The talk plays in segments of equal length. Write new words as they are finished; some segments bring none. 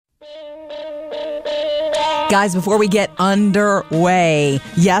Guys, before we get underway,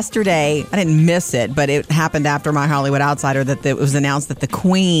 yesterday, I didn't miss it, but it happened after my Hollywood Outsider that it was announced that the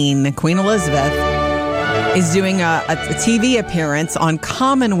Queen Elizabeth, is doing a TV appearance on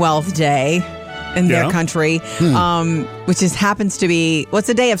Commonwealth Day in their country, which happens to be, it's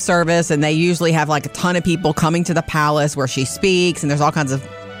a day of service, and they usually have like a ton of people coming to the palace where she speaks, and there's all kinds of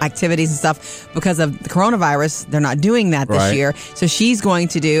activities and stuff. Because of the coronavirus, they're not doing that this year. So she's going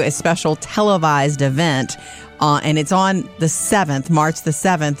to do a special televised event, and it's on the 7th, March the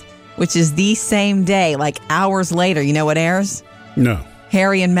 7th, which is the same day, like hours later. You know what airs? No.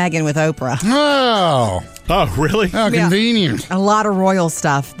 Harry and Meghan with Oprah. Oh, really? How convenient. A lot of royal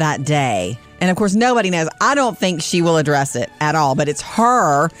stuff that day. And of course, nobody knows. I don't think she will address it at all, but it's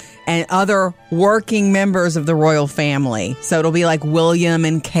her and other working members of the royal family. So it'll be like William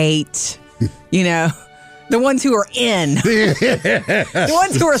and Kate, the ones who are in. The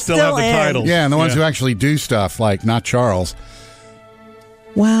ones who are still have the in. titles. Yeah, and the ones who actually do stuff, like not Charles.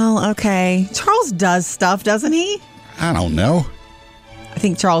 Well, okay. Charles does stuff, doesn't he? I don't know. I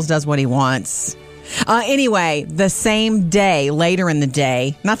think Charles does what he wants. Anyway, the same day, later in the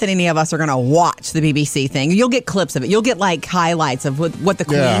day, not that any of us are going to watch the BBC thing. You'll get clips of it. You'll get like highlights of what the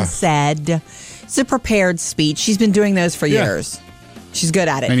Queen said. It's a prepared speech. She's been doing those for years. She's good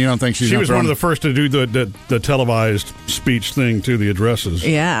at it. And you don't think She was one of the first to do the televised speech thing to the addresses.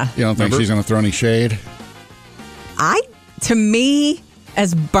 Yeah. You don't think she's going to throw any shade? To me,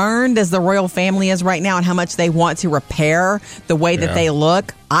 as burned as the royal family is right now and how much they want to repair the way that they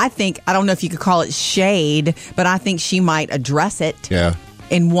look, I don't know if you could call it shade, but I think she might address it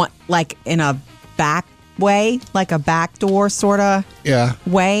in a back way, like a backdoor sort of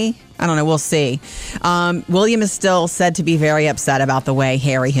way. I don't know. We'll see. William is still said to be very upset about the way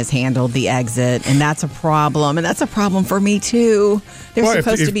Harry has handled the exit, and that's a problem. And that's a problem for me, too. They're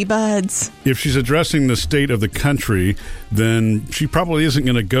supposed to be buds. If she's addressing the state of the country, then she probably isn't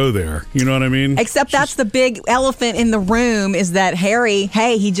going to go there. You know what I mean? Except that's the big elephant in the room is that Harry,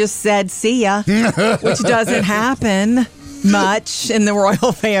 he just said, see ya, which doesn't happen much in the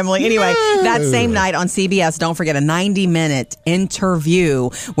royal family. Anyway, that same night on CBS, don't forget a 90-minute interview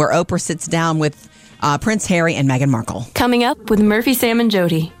where Oprah sits down with Prince Harry and Meghan Markle. Coming up with Murphy, Sam, and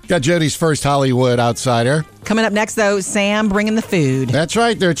Jody. Got Jody's first Hollywood Outsider. Coming up next, though, Sam bringing the food. That's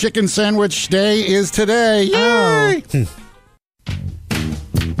right. Their chicken sandwich day is today. Yay!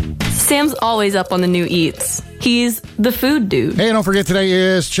 Sam's always up on the new eats. He's the food dude. Hey, don't forget today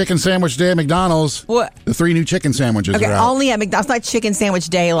is chicken sandwich day at McDonald's. What? The 3 new chicken sandwiches are out. Only at McDonald's. It's not chicken sandwich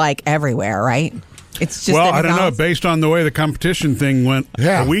day like everywhere, right? It's just I don't know. Based on the way the competition thing went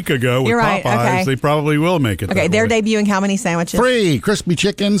a week ago with Popeyes, they probably will make it. Okay, they're debuting how many sandwiches? 3 crispy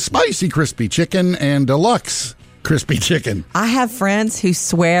chicken, spicy crispy chicken, and deluxe crispy chicken. I have friends who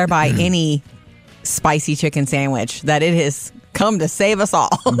swear by any spicy chicken sandwich that it has come to save us all.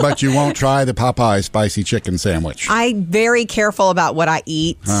 But you won't try the Popeye spicy chicken sandwich. I'm very careful about what I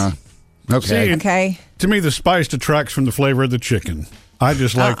eat. Okay. Okay. To me, the spice detracts from the flavor of the chicken. I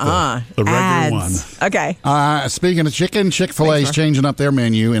just like the regular one. Okay. Speaking of chicken, Chick-fil-A is changing up their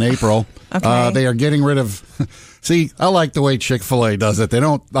menu in April. Okay. They are getting rid of... See, I like the way Chick-fil-A does it. They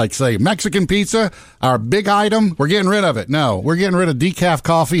don't say, Mexican pizza, our big item, we're getting rid of it. No, we're getting rid of decaf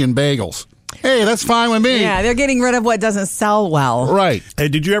coffee and bagels. Hey, that's fine with me. Yeah, they're getting rid of what doesn't sell well. Right. Hey,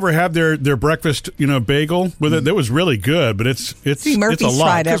 did you ever have their breakfast, bagel with it? That was really good, but it's Murphy's it's a lot.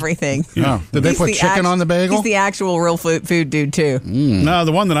 tried everything. Oh, did they put chicken on the bagel? He's the actual real food dude, too. No,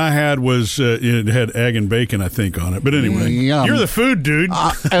 the one that I had was, it had egg and bacon, I think, on it. But anyway, you're the food dude.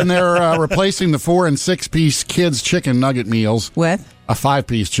 And they're replacing the 4- and 6-piece kids' chicken nugget meals with a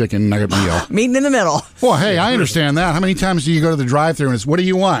 5-piece chicken nugget meal. Meeting in the middle. Well, hey, I understand that. How many times do you go to the drive-thru and it's, what do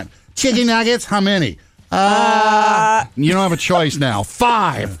you want? Chicken nuggets? How many? You don't have a choice now.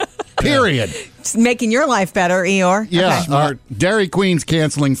 5. Period. Just making your life better, Eeyore. Yeah. Okay. Dairy Queen's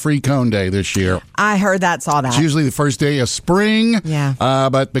canceling Free Cone Day this year. I heard saw that. It's usually the first day of spring. Yeah.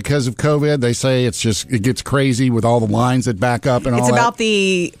 But because of COVID, they say it gets crazy with all the lines that back up and all that. It's about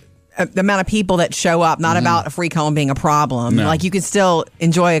the amount of people that show up, not about a free cone being a problem. No. Like, you can still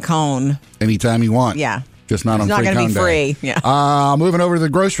enjoy a cone. Anytime you want. Yeah. Just not on Free Cone Day. It's not going to be free. Yeah. Moving over to the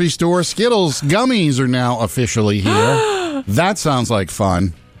grocery store, Skittles gummies are now officially here. That sounds like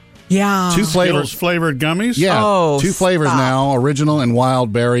fun. Yeah. 2 flavors. Skittles flavored gummies? Yeah. 2 flavors now, original and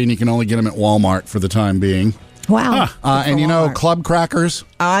wild berry, and you can only get them at Walmart for the time being. Wow. And Club Crackers?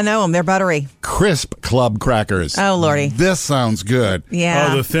 I know them. They're buttery. Crisp Club Crackers. Oh, Lordy. This sounds good. Yeah.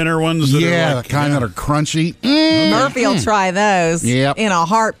 Oh, the thinner ones? The kind that are crunchy. Murphy will try those Yep. in a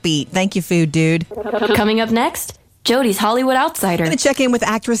heartbeat. Thank you, food dude. Coming up next, Jody's Hollywood Outsider. I'm going to check in with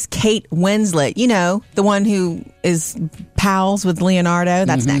actress Kate Winslet. You know, the one who is pals with Leonardo.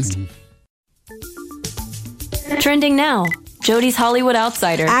 That's next. Trending now. Jody's Hollywood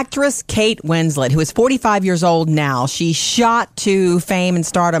Outsider. Actress Kate Winslet, who is 45 years old now. She shot to fame and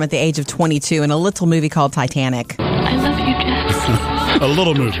stardom at the age of 22 in a little movie called Titanic. I love you, Jack. A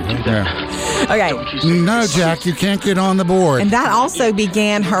little movie. Right? Yeah. Okay. No, Jack, you can't get on the board. And that also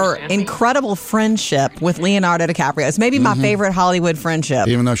began her incredible friendship with Leonardo DiCaprio. It's maybe my favorite Hollywood friendship.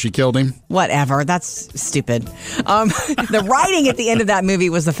 Even though she killed him? Whatever. That's stupid. The writing at the end of that movie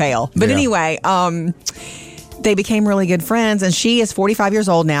was a fail. But anyway, they became really good friends, and she is 45 years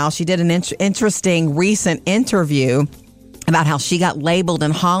old now. She did an interesting recent interview about how she got labeled in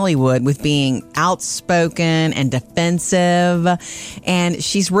Hollywood with being outspoken and defensive, and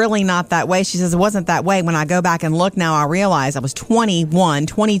she's really not that way. She says, it wasn't that way. When I go back and look now, I realize I was 21,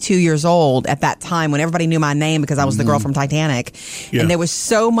 22 years old at that time when everybody knew my name because I was the girl from Titanic. Yeah. And there was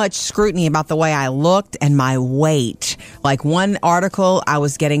so much scrutiny about the way I looked and my weight. Like one article, I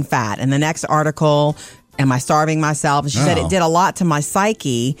was getting fat, and the next article, am I starving myself? And she said it did a lot to my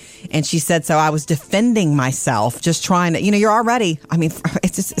psyche. And she said, so I was defending myself, just trying to, you're already,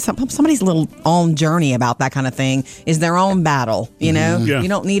 it's just somebody's little own journey about that kind of thing is their own battle, you know? Yeah. You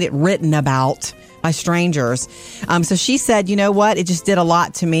don't need it written about by strangers. So she said, you know what? It just did a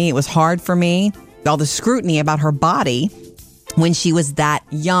lot to me. It was hard for me. All the scrutiny about her body when she was that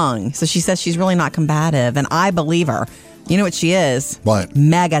young. So she says she's really not combative. And I believe her. You know what she is? What?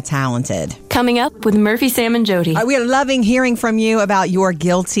 Mega talented. Coming up with Murphy, Sam, and Jody. We are loving hearing from you about your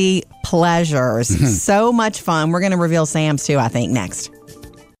guilty pleasures. So much fun. We're going to reveal Sam's too, I think, next.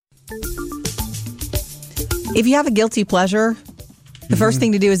 If you have a guilty pleasure, the first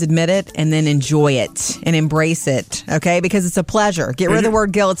thing to do is admit it and then enjoy it and embrace it, okay? Because it's a pleasure. Get rid of the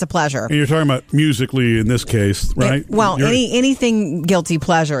word guilt. It's a pleasure. And you're talking about musically in this case, right? Anything guilty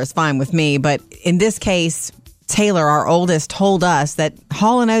pleasure is fine with me. But in this case, Taylor, our oldest, told us that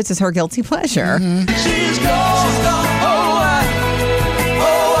Hall & Oates is her guilty pleasure. Yeah,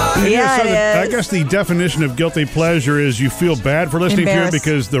 it is. I guess the definition of guilty pleasure is you feel bad for listening to it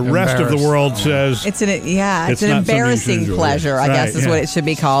because the rest of the world says it's an embarrassing pleasure. I guess is what it should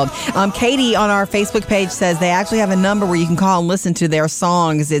be called. Katie on our Facebook page says they actually have a number where you can call and listen to their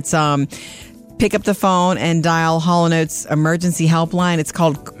songs. It's pick up the phone and dial Hall & Oates emergency helpline. It's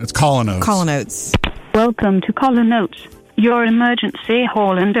Call & Oates. Call & Oates. Welcome to Call & Oates, your emergency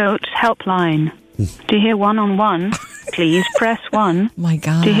Hall & Oates helpline. To hear one-on-one, please press 1. My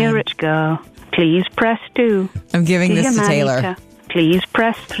God. To hear it go, please press 2. I'm giving this to Taylor. Please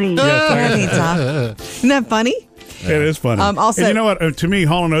press 3. Isn't that funny? It is funny. Also, and you know what? To me,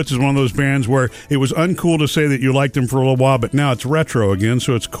 Hall & Oates is one of those bands where it was uncool to say that you liked them for a little while, but now it's retro again,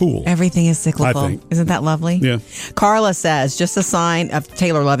 so it's cool. Everything is cyclical. I think. Isn't that lovely? Yeah. Carla says, just a sign of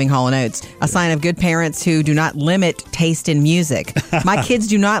Taylor loving Hall & Oates, a sign of good parents who do not limit taste in music. My kids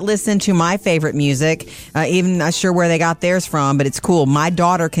do not listen to my favorite music, even not sure where they got theirs from, but it's cool. My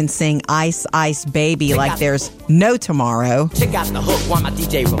daughter can sing Ice Ice Baby like there's no tomorrow. Check out the hook while my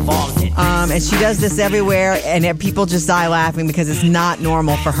DJ revolves it. And she does this everywhere, and people just die laughing because it's not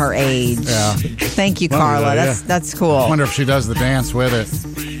normal for her age. Yeah. Thank you, Carla. That's cool. I wonder if she does the dance with it.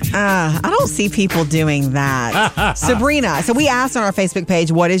 I don't see people doing that. Sabrina. So we asked on our Facebook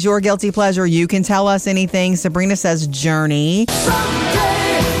page, what is your guilty pleasure? You can tell us anything. Sabrina says Journey.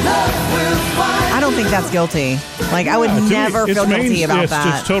 I don't think that's guilty. Like, I would never feel guilty about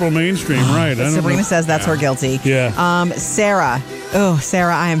that. It's total mainstream, right? Sabrina says that's her guilty. Yeah. Sarah. Oh,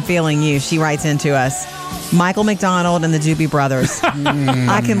 Sarah, I am feeling you. She writes into us. Michael McDonald and the Doobie Brothers.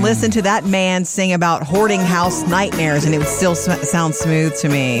 I can listen to that man sing about hoarding house nightmares and it would still sound smooth to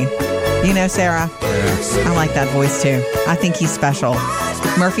me. You know, Sarah? Yeah. I like that voice too. I think he's special.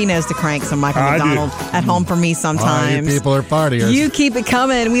 Murphy knows to crank some Michael McDonald at home for me sometimes. You people are partiers. You keep it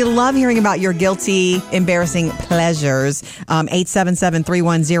coming. We love hearing about your guilty, embarrassing pleasures.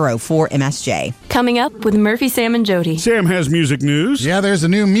 877-310-4MSJ. Coming up with Murphy, Sam, and Jody. Sam has music news. Yeah, there's a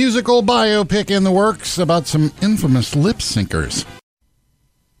new musical biopic in the works about some infamous lip syncers.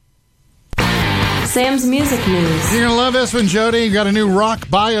 Sam's music news. You're going to love this one, Jody. You got a new rock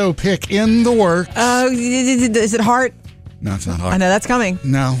biopic in the works. Oh, is it Heart? No, it's not Heart. I know that's coming.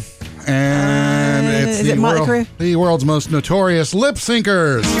 No. And it's is it Motley Crue? The world's most notorious lip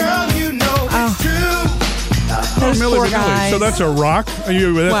syncers. Girl, you know it's true. Those Milli poor Vanilli. guys. So that's a rock? That's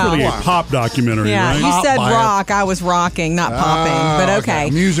really a pop documentary, Yeah, right? you said rock. I was rocking, not popping. But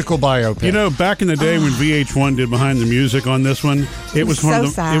okay. Musical biopic. You know, back in the day when VH1 did behind the music on this one, it was so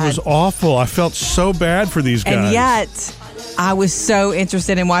sad. It was awful. I felt so bad for these guys. And yet, I was so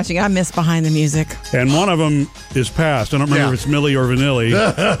interested in watching. I miss Behind the Music. And one of them is passed. I don't remember if it's Millie or Vanilli.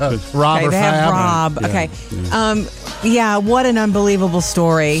 Rob Okay, or they have Fab. Rob. Okay. Yeah, what an unbelievable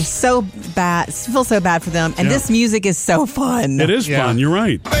story. So bad. Feel so bad for them. And this music is so fun. It is fun. You're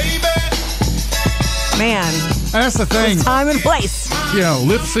right. Man. And that's the thing. Time and place.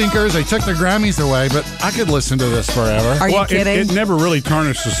 Lip syncers, they took their Grammys away, but I could listen to this forever. Are you kidding? It never really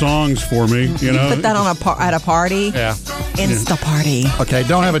tarnished the songs for me, Put that on at a party. Yeah. Insta party. Okay,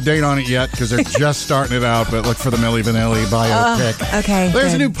 don't have a date on it yet because they're just starting it out, but look for the Milli Vanilli biopic. Okay.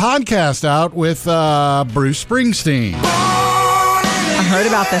 There's good. a new podcast out with Bruce Springsteen. I heard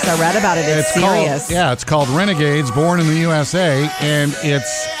about this. I read about it. It's serious. It's called Renegades, Born in the USA, and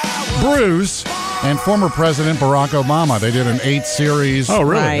it's Bruce and former President Barack Obama. They did an 8-series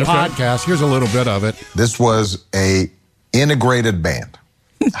Right. podcast. Here's a little bit of it. This was a integrated band.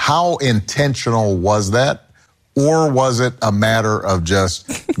 How intentional was that? Or was it a matter of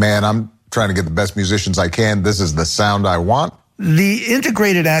just, man, I'm trying to get the best musicians I can. This is the sound I want. The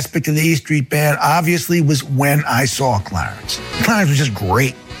integrated aspect of the E Street Band obviously was when I saw Clarence. Clarence was just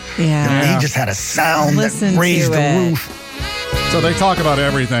great. Yeah. He just had a sound Listen that raised to the it. roof. So they talk about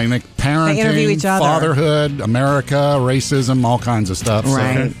everything. Parenting, They interview each other. fatherhood, America, racism, all kinds of stuff.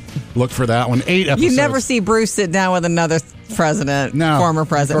 Right. So look for that one. 8 episodes. You never see Bruce sit down with another president, former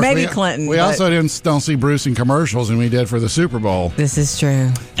president. Of course, Maybe Clinton. We but also don't see Bruce in commercials, and we did for the Super Bowl. This is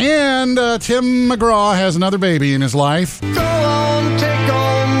true. And Tim McGraw has another baby in his life.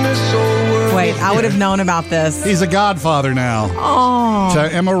 Wait, I would have known about this. He's a godfather now. Oh. To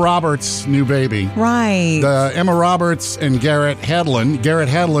Emma Roberts' new baby. Right. Emma Roberts and Garrett Hedlund. Garrett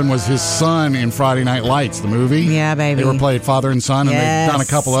Hedlund was his son in Friday Night Lights, the movie. Yeah, baby. They were played father and son, and Yes. they've done a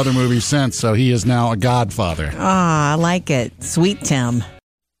couple other movies since, so he is now a godfather. I like it. Sweet Tim.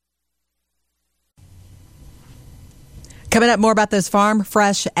 Coming up, more about those farm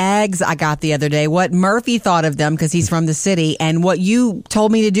fresh eggs I got the other day. What Murphy thought of them because he's from the city, and what you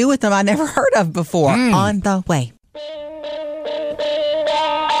told me to do with them I never heard of before. On the way.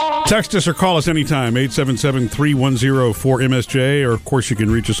 Text us or call us anytime, 877-310-4MSJ, or of course you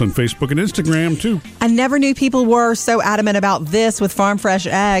can reach us on Facebook and Instagram too. I never knew people were so adamant about this with farm fresh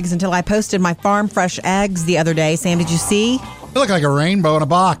eggs until I posted my farm fresh eggs the other day. Sam, did you see? It looked like a rainbow in a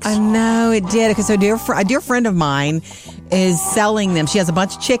box. I know it did. Because a dear friend of mine is selling them. She has a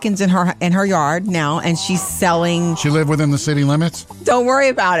bunch of chickens in her yard now, and she's selling. She lived within the city limits? Don't worry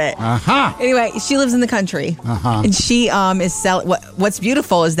about it. Anyway, she lives in the country, and she is selling. What's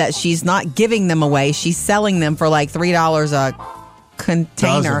beautiful is that she's not giving them away. She's selling them for like $3 a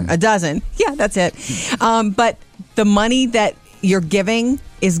container, a dozen. Yeah, that's it. But the money that you're giving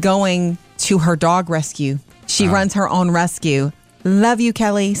is going to her dog rescue. She runs her own rescue. Love you,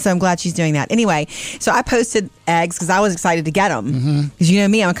 Kelly. So I'm glad she's doing that. Anyway, so I posted eggs because I was excited to get them. Because you know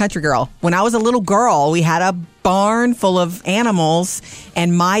me, I'm a country girl. When I was a little girl, we had a barn full of animals.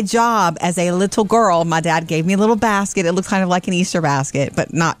 And my job as a little girl, my dad gave me a little basket. It looked kind of like an Easter basket,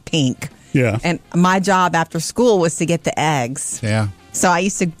 but not pink. Yeah. And my job after school was to get the eggs. Yeah. So I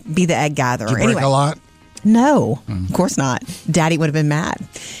used to be the egg gatherer. Did you break a lot? No, of course not. Daddy would have been mad.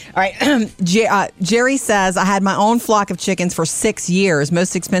 All right. Jerry says, I had my own flock of chickens for 6 years.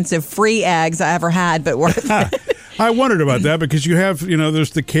 Most expensive free eggs I ever had, but worth it. I wondered about that because you have,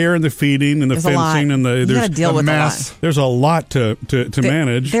 there's the care and the feeding and the There's a lot. fencing and You there's gotta deal with a lot. There's a lot to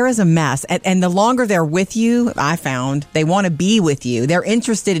manage. There is a mess. And the longer they're with you, I found, they want to be with you. They're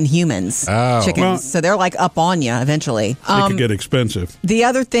interested in humans, chickens. Well, so they're like up on you eventually. It could get expensive. The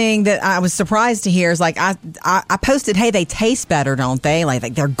other thing that I was surprised to hear is like I posted, hey, they taste better, don't they?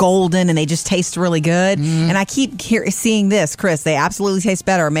 Like they're golden and they just taste really good. And I keep seeing this, Chris. They absolutely taste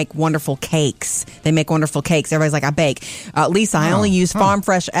better. Make wonderful cakes. They make wonderful cakes. Everybody's like, I bake. Lisa, I only use farm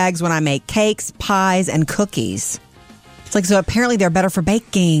fresh eggs when I make cakes, pies, and cookies. It's like, so apparently they're better for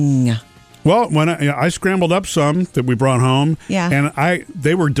baking. Well, when I scrambled up some that we brought home, and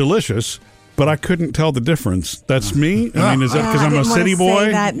they were delicious. But I couldn't tell the difference. That's me. I mean, is that because I'm a city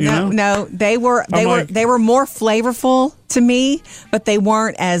boy? No, they were more flavorful to me, but they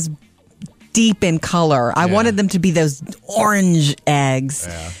weren't as deep in color. I wanted them to be those orange eggs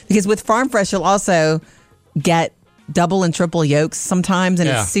because with Farm Fresh, you'll also get double and triple yolks sometimes, and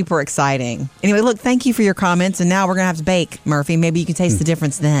it's super exciting. Anyway, look, thank you for your comments, and now we're gonna have to bake, Murphy. Maybe you can taste the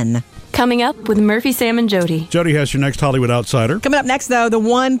difference then. Coming up with Murphy, Sam, and Jody. Jody has your next Hollywood Outsider. Coming up next, though, the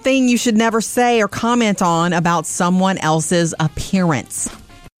one thing you should never say or comment on about someone else's appearance.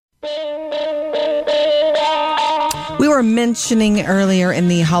 We were mentioning earlier in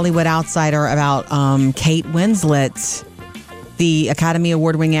the Hollywood Outsider about Kate Winslet. the Academy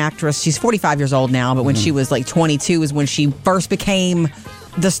Award-winning actress. She's 45 years old now, but when she was like 22 is when she first became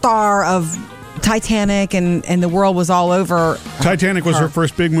the star of Titanic, and the world was all over. Titanic was her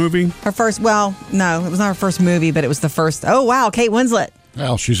first big movie? Her first, well, no, it was not her first movie, but it was the first. Oh, wow, Kate Winslet.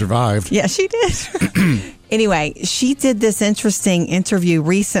 Well, she survived. Yeah, she did. Anyway, she did this interesting interview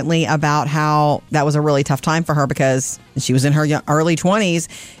recently about how that was a really tough time for her because she was in her early 20s.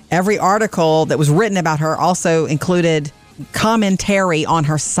 Every article that was written about her also included commentary on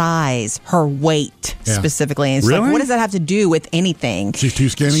her size, her weight specifically. And it's like, what does that have to do with anything? She's too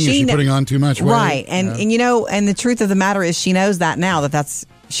skinny? Is she putting on too much weight? Right. And you know, and the truth of the matter is she knows that now,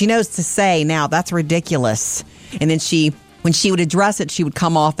 she knows to say now that's ridiculous. And then when she would address it, she would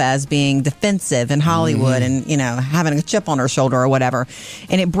come off as being defensive in Hollywood and, you know, having a chip on her shoulder or whatever.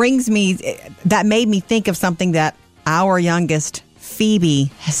 And that made me think of something that our youngest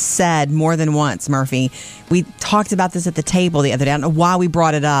Phoebe has said more than once, Murphy. We talked about this at the table the other day. I don't know why we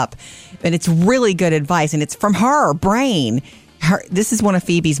brought it up, but it's really good advice, and it's from her brain. This is one of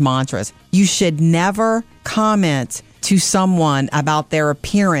Phoebe's mantras. You should never comment to someone about their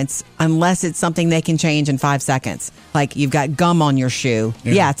appearance unless it's something they can change in 5 seconds. Like you've got gum on your shoe.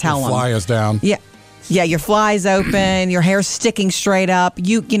 Yeah, tell them. Your fly is down. Yeah, your fly's open, your hair's sticking straight up.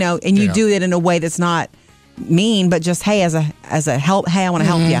 You do it in a way that's not mean, but just, hey, as a help, hey, I want to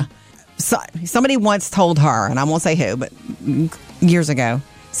help you. So, somebody once told her, and I won't say who, but years ago,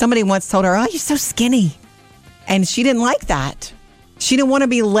 somebody once told her, oh, you're so skinny. And she didn't like that. She didn't want to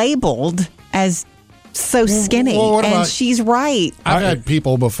be labeled as so skinny. And she's right. I've had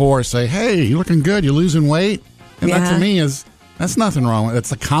people before say, hey, you're looking good, you're losing weight. And that to me that's nothing wrong with it.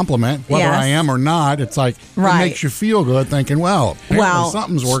 It's a compliment, whether I am or not. It's like, it makes you feel good thinking, well,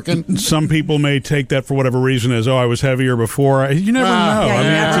 something's working. Some people may take that for whatever reason as, I was heavier before. You never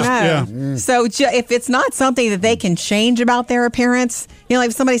know. So if it's not something that they can change about their appearance, you know,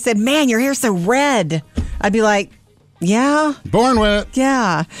 like if somebody said, man, your hair's so red, I'd be like, yeah. Born with it.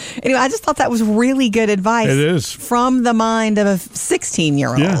 Yeah. Anyway, I just thought that was really good advice. It is. From the mind of a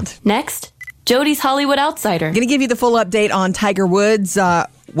 16-year-old. Yeah. Next, Jody's Hollywood Outsider. Going to give you the full update on Tiger Woods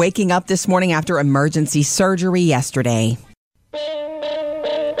waking up this morning after emergency surgery yesterday.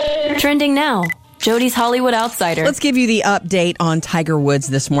 Trending now. Jody's Hollywood Outsider. Let's give you the update on Tiger Woods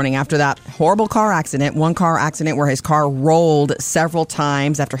this morning after that horrible car accident. One car accident where his car rolled several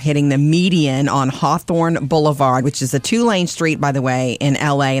times after hitting the median on Hawthorne Boulevard, which is a 2-lane street, by the way, in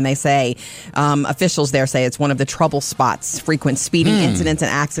L.A. And they say, officials there say it's one of the trouble spots, frequent speeding incidents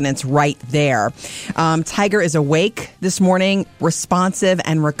and accidents right there. Tiger is awake this morning, responsive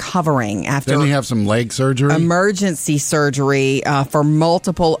and recovering after... Didn't he have some leg surgery? Emergency surgery for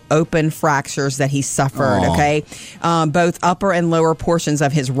multiple open fractures that he suffered, okay? Both upper and lower portions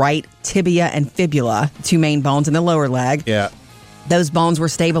of his right tibia and fibula, 2 main bones in the lower leg. Yeah. Those bones were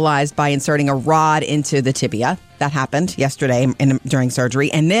stabilized by inserting a rod into the tibia. That happened yesterday during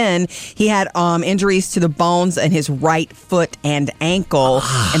surgery. And then he had injuries to the bones in his right foot and ankle,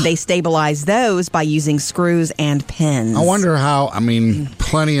 and they stabilized those by using screws and pins. I wonder how,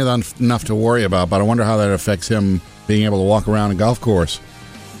 plenty of enough to worry about, but I wonder how that affects him being able to walk around a golf course.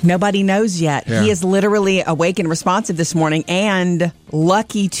 Nobody knows yet. Yeah. He is literally awake and responsive this morning and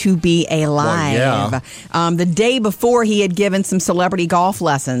lucky to be alive. Well, yeah. The day before, he had given some celebrity golf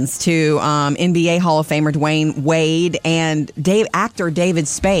lessons to NBA Hall of Famer Dwayne Wade and actor David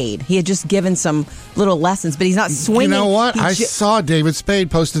Spade. He had just given some little lessons, but he's not swinging. You know what? I saw David Spade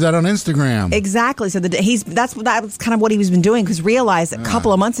posted that on Instagram. Exactly. So that was kind of what he's been doing, because realized a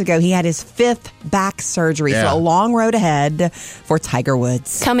couple of months ago he had his 5th back surgery. Yeah. So a long road ahead for Tiger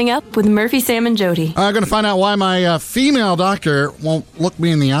Woods. Coming up with Murphy, Sam, and Jody. I'm going to find out why my female doctor won't look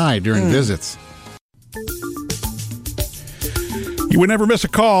me in the eye during visits. You would never miss a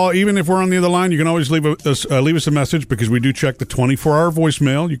call, even if we're on the other line. You can always leave us a message, because we do check the 24-hour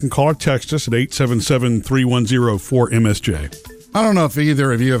voicemail. You can call or text us at 877-310-4MSJ. I don't know if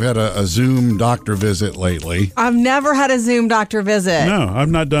either of you have had a Zoom doctor visit lately. I've never had a Zoom doctor visit. No, I've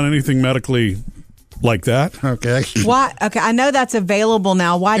not done anything medically like that. Okay. Why? Okay, I know that's available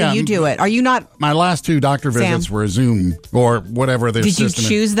now. Why do you do it? Are you not? My last 2 doctor visits were Zoom or whatever the system. Did you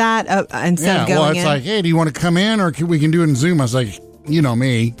choose that instead of going in? Well, it's like, hey, do you want to come in, or we can do it in Zoom? I was like, you know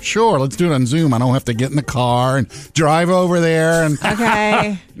me. Sure, let's do it on Zoom. I don't have to get in the car and drive over there. And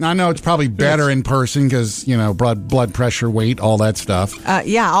okay. I know it's probably better in person because, blood pressure, weight, all that stuff.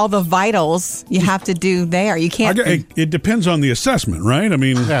 Yeah, all the vitals you have to do there. You can't. It depends on the assessment, right?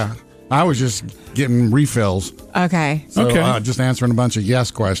 Yeah. I was just getting refills. Okay. So, just answering a bunch of yes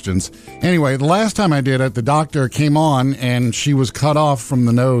questions. Anyway, the last time I did it, the doctor came on and she was cut off from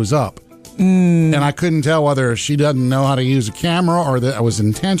the nose up. And I couldn't tell whether she doesn't know how to use a camera or that it was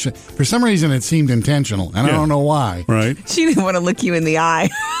intentional. For some reason, it seemed intentional, and I don't know why. Right. She didn't want to look you in the eye.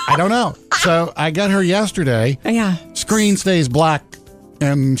 I don't know. So I got her yesterday. Yeah. Screen stays black.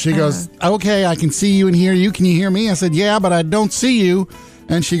 And she goes, okay, I can see you and hear you. Can you hear me? I said, yeah, but I don't see you.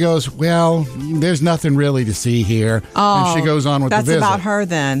 And she goes, well, there's nothing really to see here. Oh, and she goes on with the visit. That's about her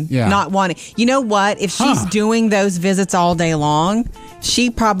then. Yeah. Not wanting. You know what? If she's doing those visits all day long, she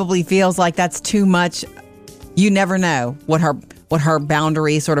probably feels like that's too much. You never know what her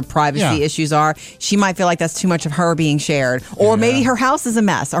boundary sort of privacy issues are. She might feel like that's too much of her being shared. Or maybe her house is a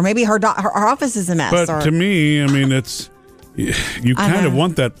mess. Or maybe her office is a mess. But to me, I mean, it's you kind of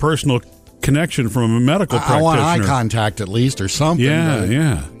want that personal connection from a medical practitioner. I want eye contact at least or something.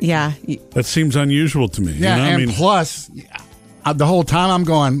 Yeah. That seems unusual to me. Yeah, you know? and plus, the whole time I'm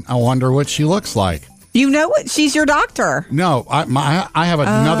going, I wonder what she looks like. You know what? She's your doctor. No, I have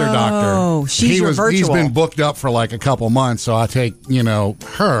another doctor. Oh, she's your virtual. He's been booked up for like a couple months, so I take,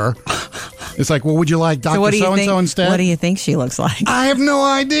 her. It's like, well, would you like Dr. So-and-so instead? What do you think she looks like? I have no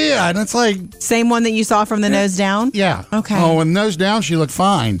idea. And it's like... Same one that you saw from the nose down? Yeah. Okay. Oh, and nose down, she looked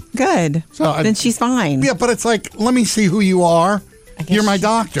fine. Good. So then she's fine. Yeah, but it's like, let me see who you are. You're my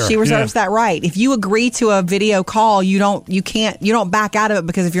doctor. She reserves that right. If you agree to a video call, you don't back out of it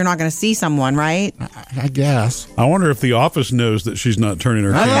because if you're not going to see someone, right? I guess. I wonder if the office knows that she's not turning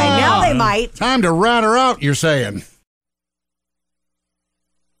her camera. Okay, now they might. Time to rat her out, you're saying.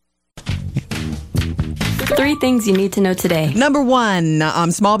 3 things you need to know today. Number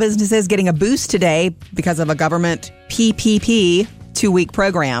 1, small businesses getting a boost today because of a government PPP 2-week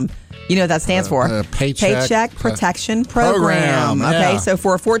program. You know what that stands for? Paycheck Protection Program. Okay, so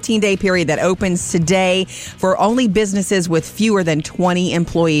for a 14-day period that opens today, for only businesses with fewer than 20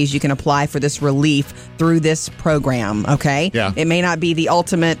 employees, you can apply for this relief through this program. Okay? Yeah. It may not be the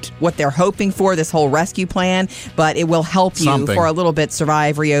ultimate, what they're hoping for, this whole rescue plan, but it will help you for a little bit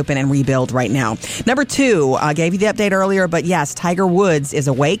survive, reopen, and rebuild right now. Number 2, I gave you the update earlier, but yes, Tiger Woods is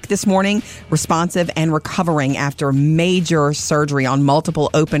awake this morning, responsive, and recovering after major surgery on multiple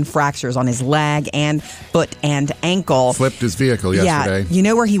open fractures on his leg and foot and ankle. Flipped his vehicle yesterday. Yeah, you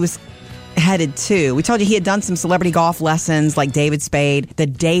know where he was headed to. We told you he had done some celebrity golf lessons like David Spade the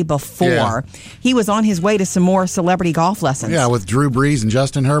day before. Yeah. He was on his way to some more celebrity golf lessons. Yeah, with Drew Brees and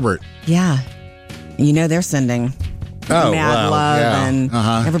Justin Herbert. Yeah. You know they're sending mad love and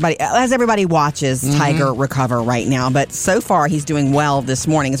everybody watches Tiger recover right now. But so far, he's doing well this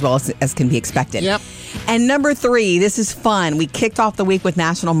morning as well as can be expected. Yep. And number 3, this is fun. We kicked off the week with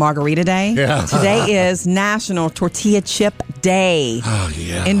National Margarita Day. Yeah. Today is National Tortilla Chip Day. Oh,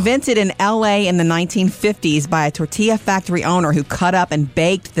 yeah. Invented in L.A. in the 1950s by a tortilla factory owner who cut up and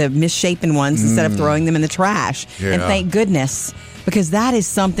baked the misshapen ones instead of throwing them in the trash. Yeah. And thank goodness, because that is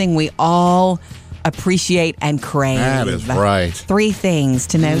something we all appreciate and crave. That is right. 3 things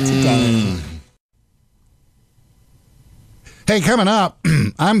to know today. Hey, coming up,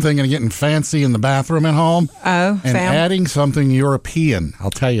 I'm thinking of getting fancy in the bathroom at home. Oh, and adding something European.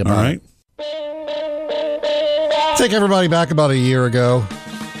 I'll tell you about it. Take everybody back about a year ago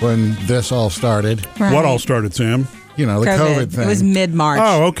when this all started. Right. What all started, Sam? You know, the COVID thing. It was mid-March.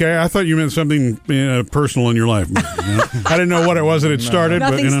 Oh, okay. I thought you meant something personal in your life. I didn't know what it was that had started.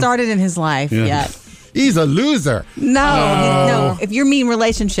 Nothing started in his life yet. He's a loser. No. If you mean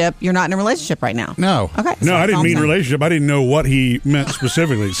relationship, you're not in a relationship right now. No. Okay. No, I didn't mean relationship. I didn't know what he meant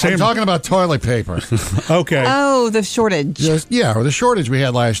specifically. I'm talking about toilet paper. Okay. Oh, the shortage. Or the shortage we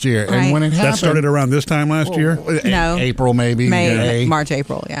had last year. Right. And when it happened. That started around this time last year? No. April, maybe. May. March,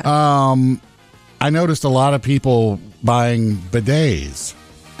 April, yeah. I noticed a lot of people buying bidets.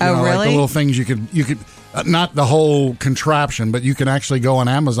 Really? Like the little things you could not the whole contraption, but you can actually go on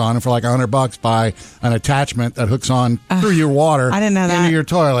Amazon and for like $100 buy an attachment that hooks on through your water I didn't know that. into your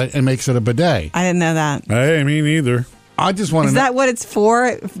toilet and makes it a bidet. I didn't know that. Hey, me neither. I just want to Is that what it's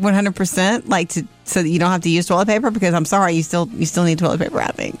for 100%? Like so that you don't have to use toilet paper? Because I'm sorry, you still need toilet paper, I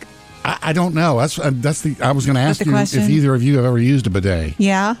think. I don't know. I was going to ask you if either of you have ever used a bidet.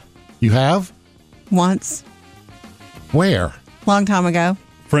 Yeah. You have? Once. Where? Long time ago.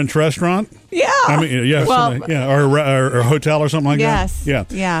 French restaurant? Yeah. I mean, yes. Or a hotel or something like that? Yes.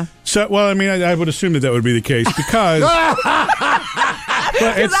 Yeah. So, well, I mean, I would assume that would be the case because...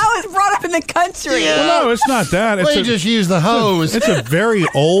 Because I was brought up in in the country. Well, no, it's not that. Well, you just use the hose. It's a very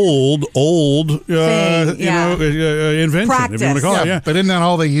old invention, Practice. if you want to call it. Yeah, but isn't that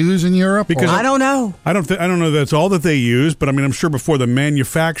all they use in Europe? Because I don't know. I don't know that's all that they use, but I mean, I'm sure before the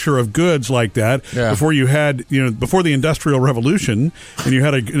manufacture of goods like that, before you had, before the Industrial Revolution, and you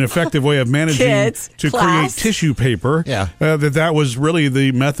had an effective way of managing create tissue paper. That was really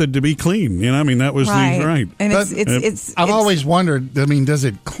the method to be clean. I mean, that was right. And I've always wondered. I mean, does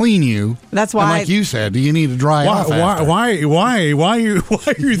it clean you? That's why, and like you said, do you need to dry off? Why are you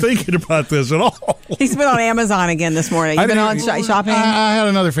thinking about this at all? He's been on Amazon again this morning. You've been on shopping. I had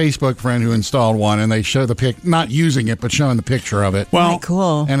another Facebook friend who installed one, and they show the not using it, but showing the picture of it. Well,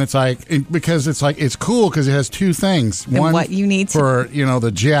 cool. And it's like because it's cool because it has two things. And one what you need for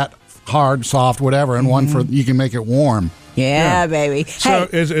the jet, hard, soft, whatever, and one for you can make it warm. Yeah, baby. So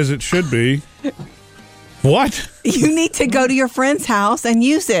as it should be. What? You need to go to your friend's house and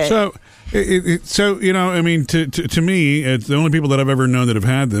use it. So, I mean, to me, it's the only people that I've ever known that have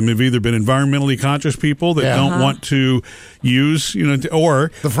had them have either been environmentally conscious people that don't want to use,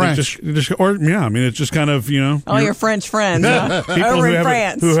 or the French, I mean, it's just kind of, your French friends people over in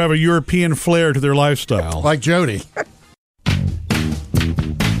France who have a European flair to their lifestyle, like Jody.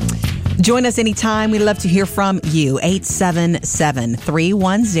 Join us anytime. We'd love to hear from you.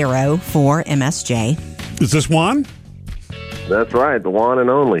 877-310-4MSJ. Is this Juan? That's right, the one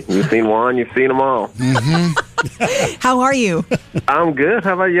and only. You've seen Juan, you've seen them all. Mm-hmm. How are you? I'm good.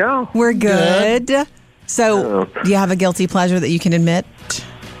 How about y'all? We're good. So, do you have a guilty pleasure that you can admit?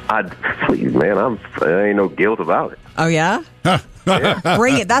 Please, man, there ain't no guilt about it. Oh, yeah?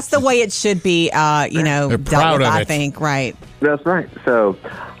 Bring it. That's the way it should be, dealt with, I think. Right. That's right. So,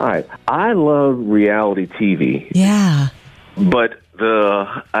 all right. I love reality TV. Yeah. But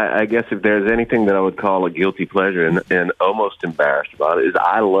I guess if there's anything that I would call a guilty pleasure and almost embarrassed about it is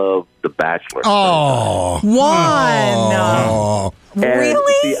I love The Bachelor. Oh. One.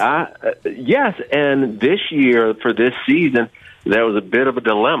 Really? See, yes. And this year, for this season, there was a bit of a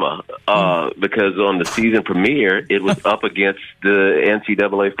dilemma because on the season premiere, it was up against the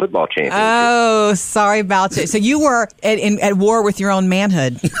NCAA football championship. Oh, sorry about it. So you were at war with your own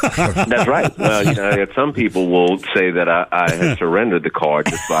manhood. That's right. Well, some people will say that I had surrendered the card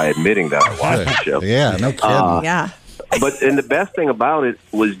just by admitting that I watched the show. Yeah, no kidding. Yeah. And the best thing about it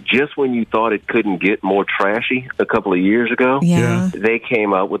was just when you thought it couldn't get more trashy a couple of years ago, they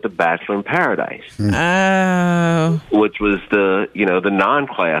came out with The Bachelor in Paradise. Oh. Which was the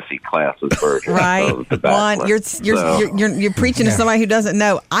non-classy classes version of The Bachelor. You're preaching to somebody who doesn't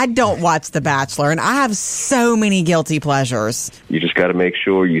know. I don't watch The Bachelor, and I have so many guilty pleasures. You just got to make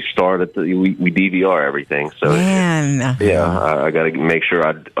sure you start at we DVR everything. So man. I got to make sure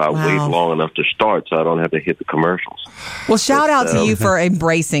I wait long enough to start so I don't have to hit the commercials. Well, shout out to you for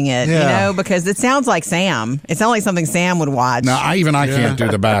embracing it, because it sounds like Sam. It sounds like something Sam would watch. No, I can't do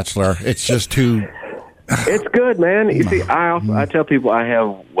The Bachelor. It's just too... It's good, man. You see, I tell people I have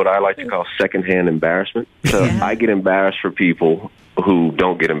what I like to call secondhand embarrassment. So I get embarrassed for people who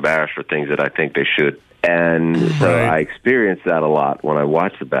don't get embarrassed for things that I think they should. And so I experience that a lot when I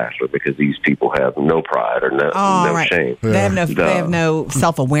watch The Bachelor because these people have no pride or no shame. They have no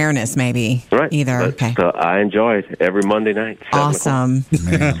self-awareness, maybe either. So I enjoy it every Monday night. Awesome.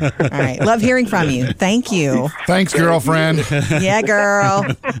 All right. Love hearing from you. Thank you. Thanks, girlfriend. Yeah, girl.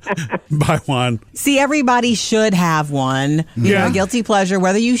 Bye, Juan. See, everybody should have one. You know, guilty pleasure,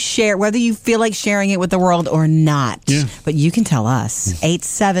 whether you feel like sharing it with the world or not. Yeah. But you can tell us.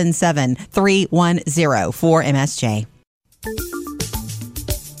 877-310-4MSJ.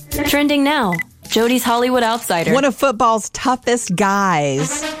 Trending now. Jody's Hollywood Outsider. One of football's toughest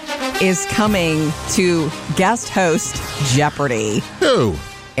guys is coming to guest host Jeopardy. Who?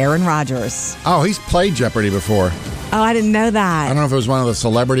 Aaron Rodgers. Oh, he's played Jeopardy before. Oh, I didn't know that. I don't know if it was one of the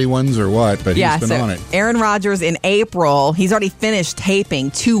celebrity ones or what, but he's been on it. Aaron Rodgers in April, he's already finished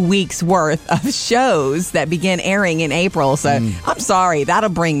taping 2 weeks worth of shows that begin airing in April. So I'm sorry,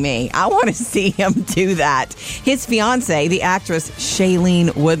 that'll bring me. I want to see him do that. His fiance, the actress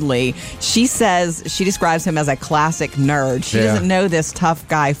Shailene Woodley, she says she describes him as a classic nerd. She doesn't know this tough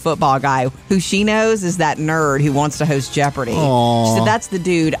guy, football guy. Who she knows is that nerd who wants to host Jeopardy. Aww. She said, that's the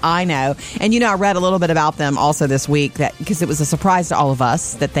dude I know. And I read a little bit about them also this week. Because it was a surprise to all of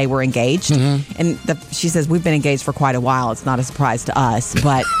us that they were engaged. And she says, we've been engaged for quite a while. It's not a surprise to us.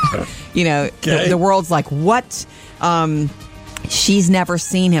 But, the world's like, what? She's never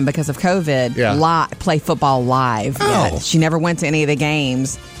seen him because of COVID play football live yet. She never went to any of the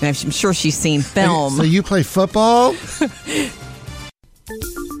games. And I'm sure she's seen film. So you play football?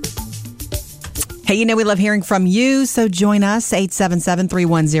 Hey, we love hearing from you, so join us,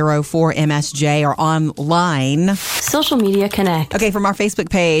 877-310-4MSJ, or online. Social Media Connect. Okay, from our Facebook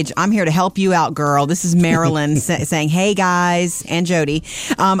page, I'm here to help you out, girl. This is Marilyn saying, hey, guys, and Jody.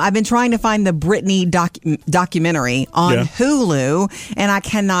 I've been trying to find the Britney documentary on Hulu, and I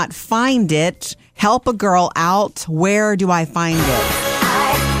cannot find it. Help a girl out. Where do I find it?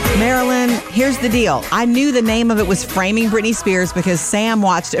 Marilyn, here's the deal. I knew the name of it was Framing Britney Spears because Sam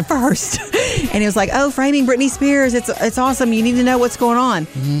watched it first. And he was like, oh, Framing Britney Spears. It's awesome. You need to know what's going on.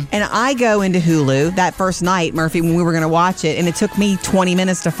 Mm-hmm. And I go into Hulu that first night, Murphy, when we were going to watch it. And it took me 20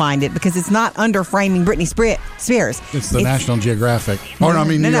 minutes to find it because it's not under Framing Britney Spears. It's National Geographic.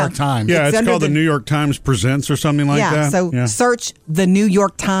 New York Times. Yeah, it's called the New York Times Presents or something like that. So search the New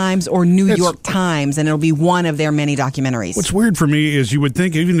York Times or New York Times, and it'll be one of their many documentaries. What's weird for me is you would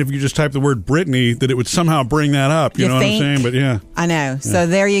think even if you just type the word Britney that it would somehow bring that up. You know what I'm saying? But yeah. I know. So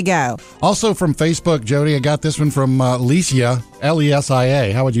there you go. Also from Facebook, Jody, I got this one from Lesia,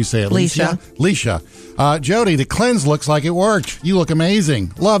 Lesia. How would you say it? Lesia. Jody, the cleanse looks like it worked. You look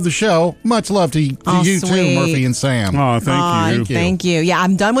amazing. Love the show. Much love to you sweet. too, Murphy and Sam. Oh, thank you. Thank you. Yeah,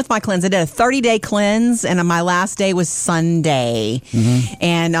 I'm done with my cleanse. I did a 30-day cleanse, and my last day was Sunday. Mm-hmm.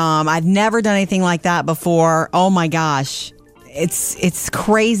 And I've never done anything like that before. Oh, my gosh. It's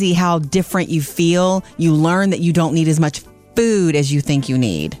crazy how different you feel. You learn that you don't need as much food as you think you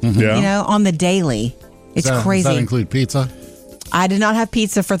need. Mm-hmm. Yeah. On the daily. It's crazy. Does that include pizza? I did not have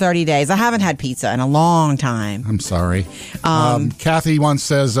pizza for 30 days. I haven't had pizza in a long time. I'm sorry. Kathy once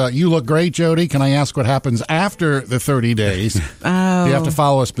says, you look great, Jody. Can I ask what happens after the 30 days? Do you have to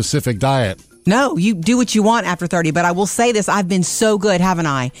follow a specific diet? No, you do what you want after 30, but I will say this, I've been so good, haven't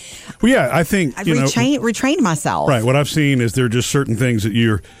I? Well, yeah, I think, I've retrained myself. Right, what I've seen is there are just certain things that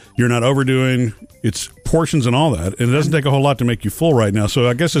you're not overdoing. It's portions and all that, and it doesn't take a whole lot to make you full right now. So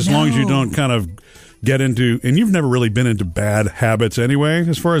I guess as long as you don't kind of get into, and you've never really been into bad habits anyway,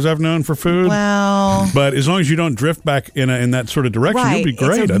 as far as I've known for food. Well, but as long as you don't drift back in that sort of direction, you'll be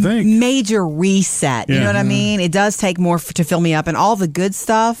great. I think major reset. You know what I mean? It does take more to fill me up, and all the good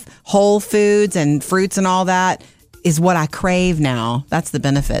stuff, whole foods and fruits and all that, is what I crave now. That's the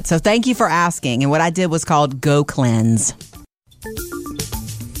benefit. So thank you for asking. And what I did was called Go Cleanse.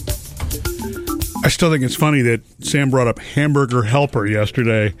 I still think it's funny that Sam brought up Hamburger Helper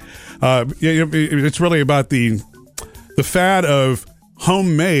yesterday. It's really about the fad of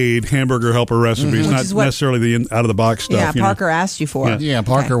homemade Hamburger Helper recipes, not necessarily the out-of-the-box stuff. Yeah, Parker asked you for it. Yeah,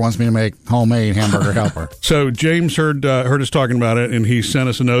 Parker wants me to make homemade Hamburger Helper. So James heard us talking about it, and he sent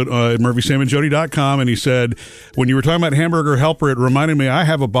us a note at murphysamandjody.com, and he said, when you were talking about Hamburger Helper, it reminded me, I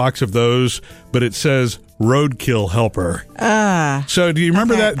have a box of those, but it says Roadkill Helper. So do you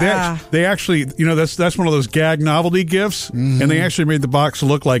remember that? They actually, that's one of those gag novelty gifts, and they actually made the box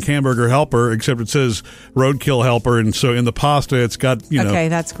look like Hamburger Helper, except it says Roadkill Helper, and so in the pasta it's got, Okay,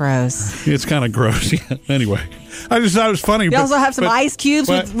 that's gross. It's kind of gross. Anyway, I just thought it was funny. You also have some ice cubes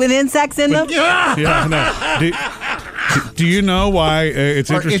with insects in them? Yeah, no. Do you know why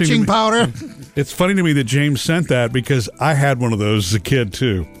it's interesting? Itching powder? It's funny to me that James sent that because I had one of those as a kid,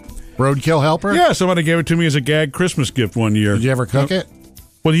 too. Roadkill Helper? Yeah, somebody gave it to me as a gag Christmas gift one year. Did you ever cook it?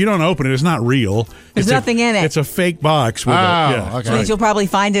 Well, you don't open it. It's not real. There's nothing in it. It's a fake box. With okay. Which means you'll probably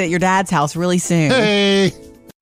find it at your dad's house really soon. Hey.